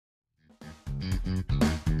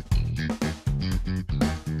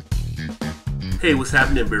Hey, what's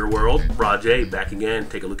happening, beer world? Rajay back again.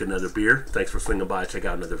 Take a look at another beer. Thanks for swinging by. Check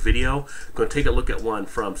out another video. Going to take a look at one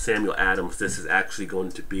from Samuel Adams. This is actually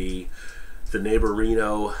going to be the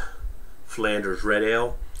Neighborino Flanders Red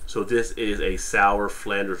Ale. So this is a sour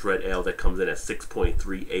Flanders Red Ale that comes in at 6.3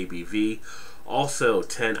 ABV, also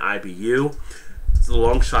 10 IBU. The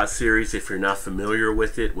Longshot series, if you're not familiar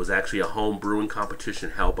with it, was actually a home brewing competition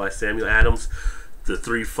held by Samuel Adams. The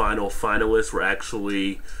three finalists were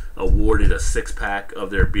actually awarded a 6-pack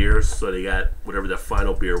of their beers, so they got whatever their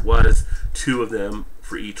final beer was, 2 of them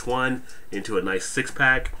for each one, into a nice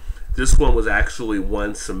 6-pack. This one was actually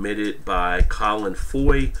one submitted by Colin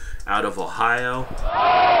Foy out of Ohio.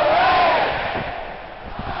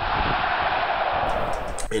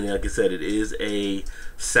 And like I said, it is a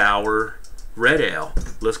sour red ale.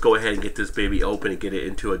 Let's go ahead and get this baby open and get it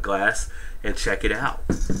into a glass and check it out.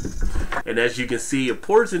 And as you can see, it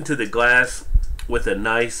pours into the glass with a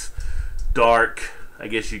nice dark, I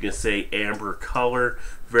guess you can say, amber color.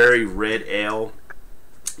 Very red ale,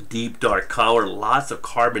 deep dark color, lots of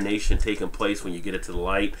carbonation taking place when you get it to the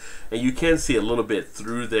light, and you can see a little bit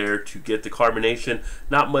through there to get the carbonation.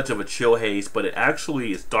 Not much of a chill haze, but it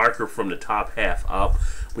actually is darker from the top half up.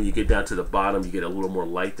 When you get down to the bottom, you get a little more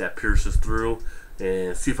light that pierces through.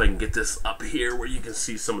 And see if I can get this up here where you can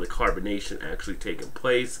see some of the carbonation actually taking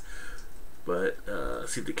place. But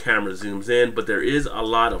see if the camera zooms in, but there is a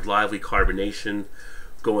lot of lively carbonation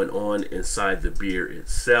going on inside the beer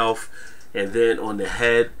itself. And then on the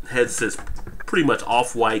head says pretty much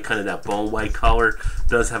off-white, kind of that bone white color.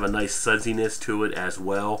 Does have a nice suzziness to it as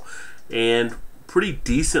well, and pretty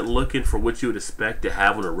decent looking for what you would expect to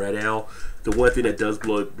have on a red ale. The one thing that does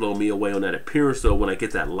blow me away on that appearance, though, when I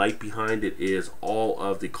get that light behind it, is all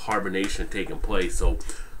of the carbonation taking place. So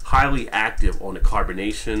highly active on the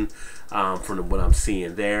carbonation from what I'm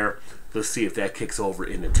seeing there. Let's see if that kicks over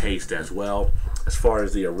in the taste as well. As far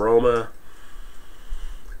as the aroma,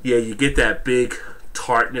 yeah, you get that big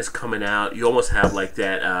tartness coming out. You almost have like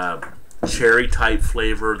that cherry type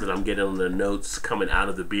flavor that I'm getting on the notes coming out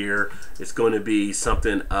of the beer. It's going to be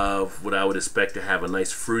something of what I would expect to have a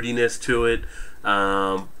nice fruitiness to it.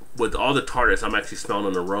 With all the tartness, I'm actually smelling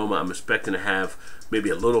an aroma. I'm expecting to have maybe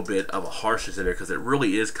a little bit of a harshness in there, because it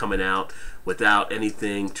really is coming out without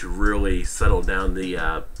anything to really settle down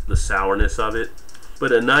the sourness of it.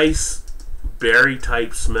 But a nice berry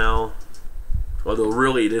type smell, although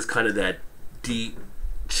really it is kind of that deep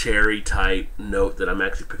cherry type note that I'm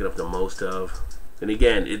actually picking up the most of. And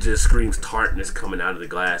again, it just screams tartness coming out of the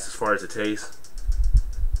glass. As far as the taste,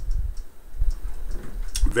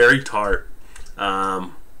 very tart.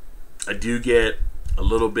 I do get a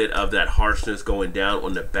little bit of that harshness going down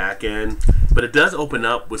on the back end, but it does open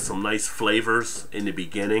up with some nice flavors in the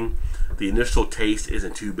beginning. The initial taste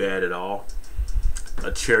isn't too bad at all.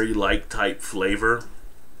 A cherry-like type flavor.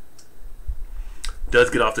 Does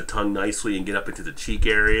get off the tongue nicely and get up into the cheek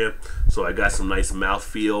area, so I got some nice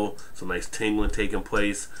mouthfeel, some nice tingling taking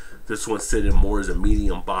place. This one's sitting more as a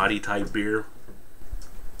medium body type beer,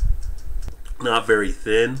 not very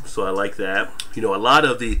thin, so I like that. You know, a lot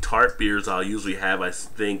of the tart beers I'll usually have, I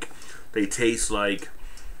think they taste like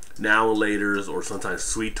now and laters or sometimes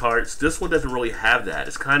sweet tarts. This one doesn't really have that.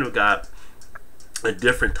 It's kind of got a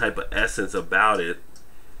different type of essence about it,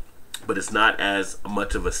 but it's not as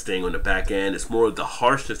much of a sting on the back end. It's more of the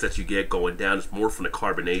harshness that you get going down. It's more from the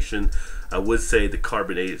carbonation. I would say the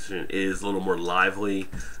carbonation is a little more lively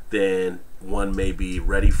than one may be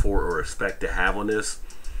ready for or expect to have on this.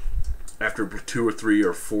 After 2 or 3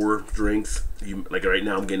 or 4 drinks, like right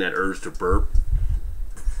now I'm getting that urge to burp,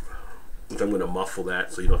 which I'm going to muffle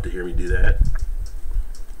that so you don't have to hear me do that.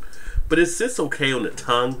 But it sits okay on the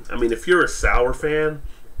tongue. I mean, if you're a sour fan,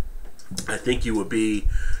 I think you would be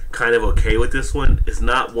kind of okay with this one. It's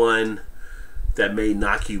not one that may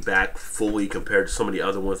knock you back fully compared to some of the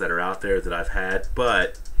other ones that are out there that I've had,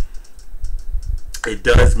 but it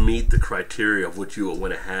does meet the criteria of what you would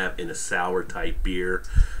want to have in a sour type beer.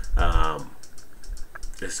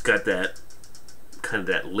 It's got that kind of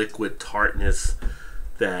that liquid tartness,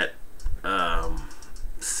 that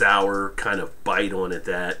sour kind of bite on it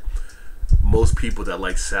that most people that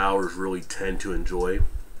like sours really tend to enjoy.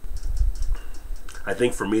 I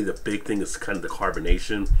think for me the big thing is kind of the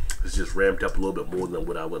carbonation. It's just ramped up a little bit more than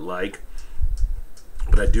what I would like,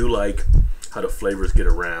 but I do like how the flavors get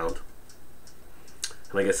around.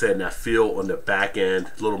 And like I said, and I feel on the back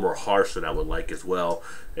end a little more harsh than I would like as well,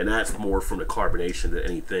 and that's more from the carbonation than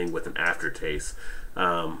anything with an aftertaste.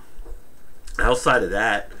 Outside of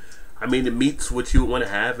that, I mean, it meets what you want to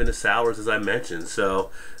have in the sours, as I mentioned. So,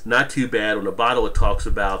 not too bad. On the bottle, it talks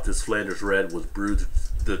about this Flanders Red was brewed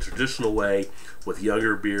the traditional way with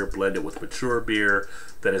younger beer blended with mature beer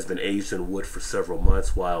that has been aged in wood for several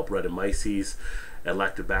months while Brettanomyces and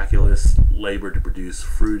Lactobacillus labor to produce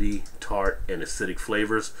fruity, tart, and acidic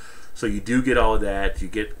flavors. So you do get all of that. You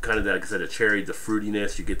get kind of that, like I said, the cherry, the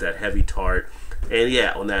fruitiness. You get that heavy tart. And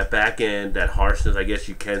yeah, on that back end, that harshness, I guess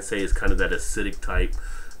you can say, is kind of that acidic type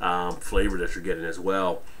flavor that you're getting as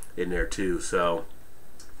well in there too. So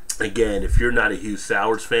again, if you're not a huge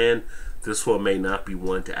sours fan, this one may not be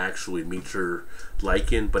one to actually meet your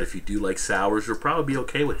liking, but if you do like sours, you'll probably be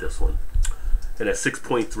okay with this one. And at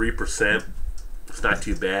 6.3%, it's not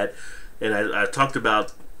too bad. And I talked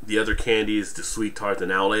about the other candies, the sweet tart, the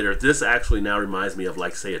now later. This actually now reminds me of,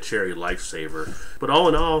 like, say, a cherry lifesaver. But all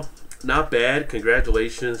in all, not bad.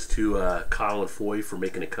 Congratulations to Colin Foy for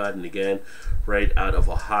making a cut. And again, right out of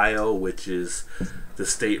Ohio, which is the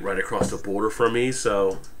state right across the border from me.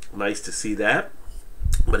 So nice to see that.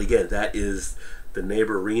 But again, that is the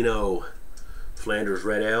Neighborino Flanders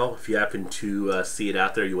Red Ale. If you happen to see it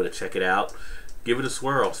out there, you want to check it out, give it a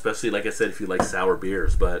swirl, especially, like I said, if you like sour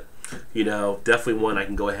beers. But, you know, definitely one I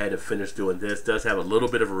can go ahead and finish doing this. Does have a little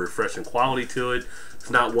bit of a refreshing quality to it. It's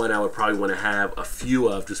not one I would probably want to have a few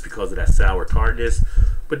of just because of that sour tartness,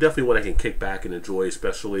 but definitely one I can kick back and enjoy,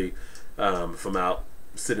 especially if I'm out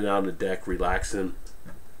sitting out on the deck relaxing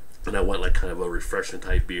and I want like kind of a refreshing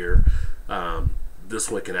type beer. This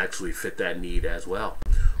one can actually fit that need as well.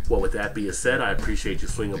 Well, with that being said, I appreciate you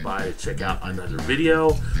swinging by to check out another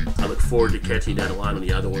video. I look forward to catching you down the line on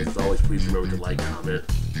the other ones. As always, please remember to like, comment,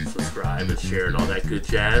 subscribe, and share, and all that good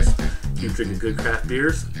jazz. Keep drinking good craft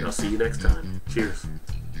beers, and I'll see you next time. Cheers.